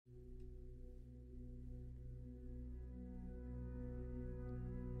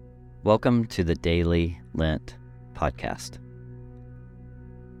Welcome to the Daily Lent podcast.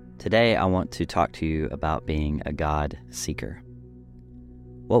 Today I want to talk to you about being a God seeker.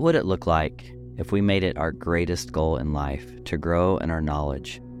 What would it look like if we made it our greatest goal in life to grow in our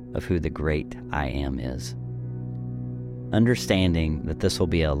knowledge of who the great I Am is? Understanding that this will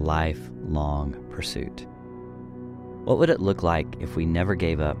be a lifelong pursuit. What would it look like if we never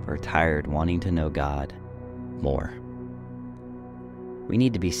gave up or tired wanting to know God more? We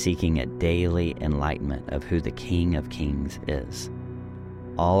need to be seeking a daily enlightenment of who the King of Kings is,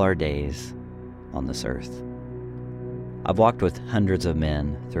 all our days on this earth. I've walked with hundreds of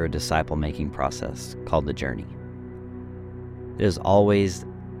men through a disciple-making process called The Journey. It has always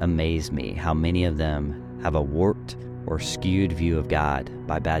amazed me how many of them have a warped or skewed view of God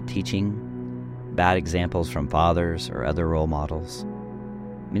by bad teaching, bad examples from fathers or other role models.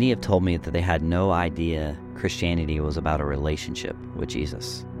 Many have told me that they had no idea Christianity was about a relationship with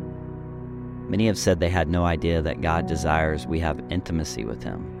Jesus. Many have said they had no idea that God desires we have intimacy with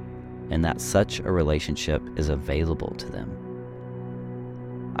Him, and that such a relationship is available to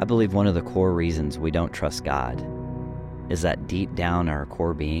them. I believe one of the core reasons we don't trust God is that deep down in our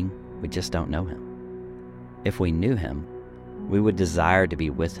core being, we just don't know Him. If we knew Him, we would desire to be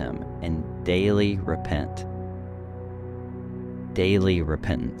with Him and daily repent. Daily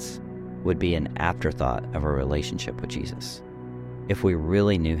repentance would be an afterthought of a relationship with Jesus. If we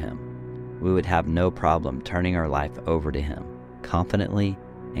really knew Him, we would have no problem turning our life over to Him confidently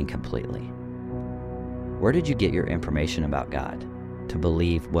and completely. Where did you get your information about God to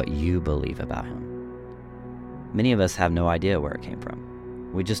believe what you believe about Him? Many of us have no idea where it came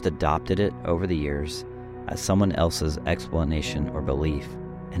from. We just adopted it over the years as someone else's explanation or belief,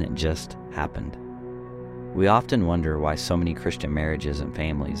 and it just happened. We often wonder why so many Christian marriages and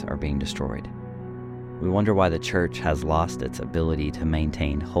families are being destroyed. We wonder why the church has lost its ability to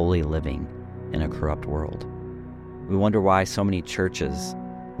maintain holy living in a corrupt world. We wonder why so many churches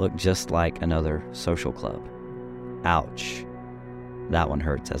look just like another social club. Ouch. That one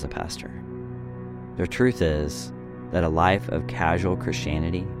hurts as a pastor. The truth is that a life of casual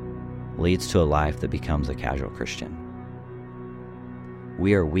Christianity leads to a life that becomes a casual Christian.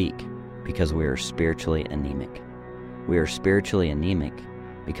 We are weak because we are spiritually anemic. We are spiritually anemic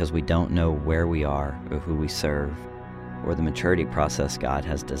because we don't know where we are or who we serve or the maturity process God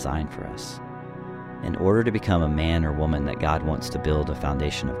has designed for us. In order to become a man or woman that God wants to build a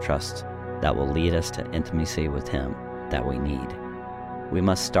foundation of trust that will lead us to intimacy with Him that we need, we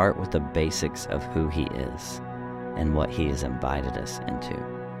must start with the basics of who He is and what He has invited us into.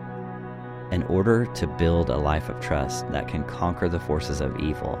 In order to build a life of trust that can conquer the forces of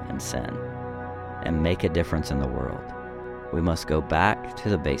evil and sin and make a difference in the world, we must go back to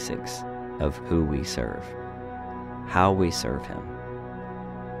the basics of who we serve, how we serve Him.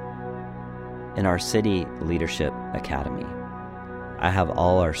 In our City Leadership Academy, I have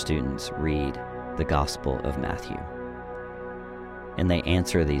all our students read the Gospel of Matthew, and they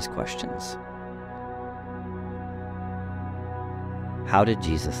answer these questions. How did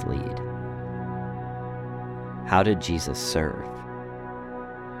Jesus lead? How did Jesus serve?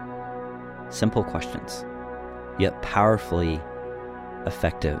 Simple questions, yet powerfully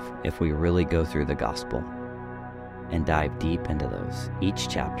effective if we really go through the gospel and dive deep into those, each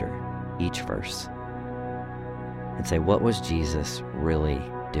chapter, each verse, and say, what was Jesus really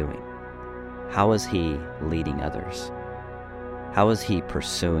doing? How was He leading others? How was He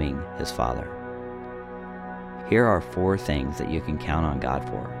pursuing His Father? Here are 4 things that you can count on God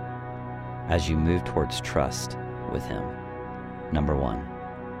for as you move towards trust with Him. Number 1,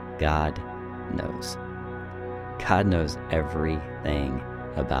 God knows. God knows everything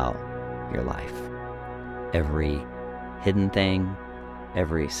about your life. Every hidden thing,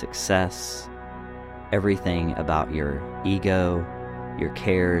 every success, everything about your ego, your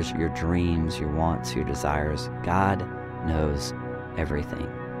cares, your dreams, your wants, your desires. God knows everything,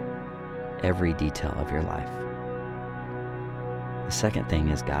 every detail of your life. The second thing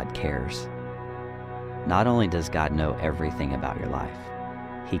is God cares. Not only does God know everything about your life,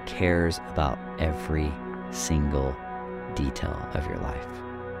 He cares about every single detail of your life.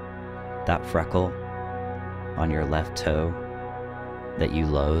 That freckle on your left toe that you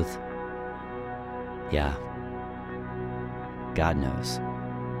loathe, yeah, God knows.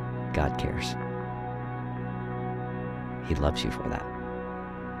 God cares. He loves you for that.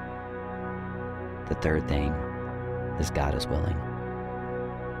 The third thing is God is willing.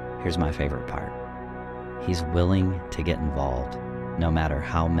 Here's my favorite part. He's willing to get involved, no matter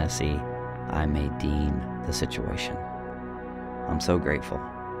how messy I may deem the situation. I'm so grateful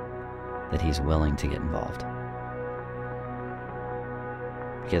that He's willing to get involved.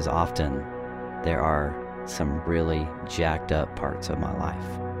 because often there are some really jacked up parts of my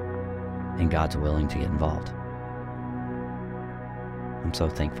life, and God's willing to get involved. I'm so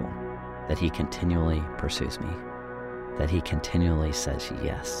thankful that He continually pursues me, that He continually says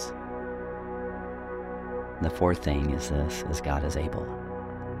yes. The fourth thing is God is able.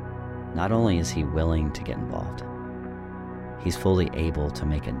 Not only is He willing to get involved, He's fully able to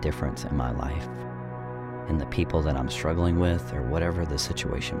make a difference in my life, in the people that I'm struggling with, or whatever the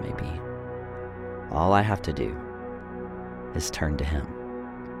situation may be. All I have to do is turn to Him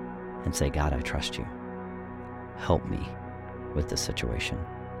and say, God, I trust you. Help me with this situation.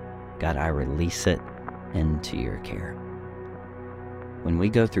 God, I release it into your care. When we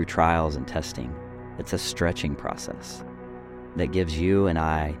go through trials and testing, it's a stretching process that gives you and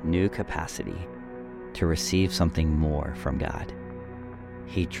I new capacity to receive something more from God.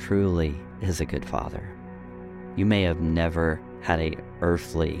 He truly is a good Father. You may have never had an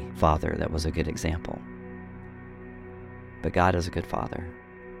earthly father that was a good example, but God is a good Father,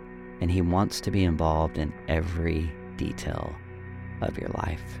 and He wants to be involved in every detail of your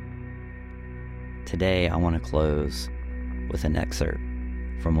life. Today, I want to close with an excerpt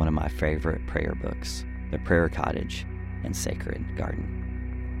from one of my favorite prayer books, The Prayer Cottage and Sacred Garden.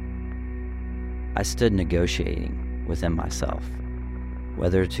 I stood negotiating within myself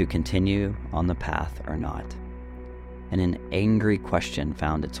whether to continue on the path or not, and an angry question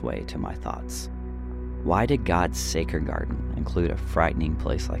found its way to my thoughts. Why did God's sacred garden include a frightening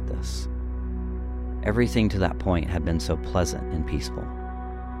place like this? Everything to that point had been so pleasant and peaceful,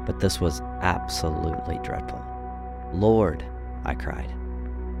 but this was absolutely dreadful. Lord, I cried,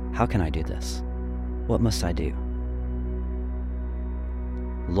 how can I do this? What must I do?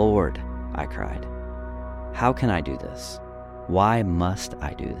 Lord, I cried, how can I do this? Why must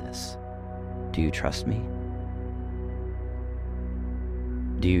I do this? Do you trust me?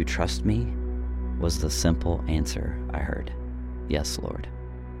 Do you trust me? Was the simple answer I heard. Yes, Lord,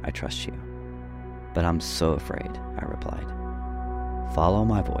 I trust you. But I'm so afraid, I replied. Follow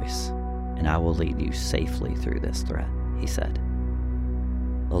my voice, and I will lead you safely through this threat, He said.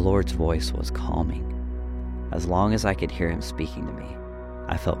 The Lord's voice was calming. As long as I could hear Him speaking to me,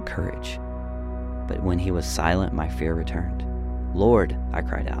 I felt courage. But when He was silent, my fear returned. Lord, I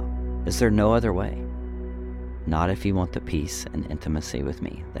cried out, is there no other way? Not if you want the peace and intimacy with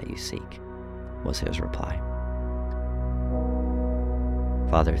me that you seek, was His reply.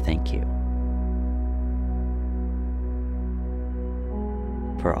 Father, thank you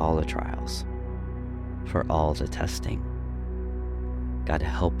for all the trials, for all the testing. God,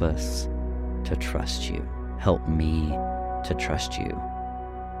 help us to trust you. Help me to trust you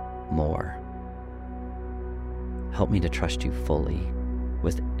more. Help me to trust you fully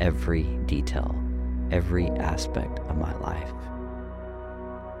with every detail, every aspect of my life.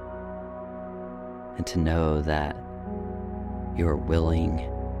 And to know that you are willing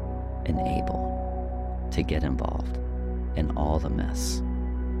and able to get involved in all the mess.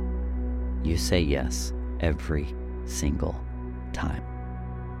 You say yes every single time.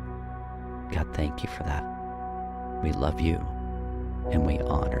 God, thank you for that. We love you and we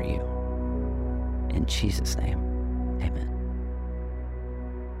honor you. In Jesus' name, amen.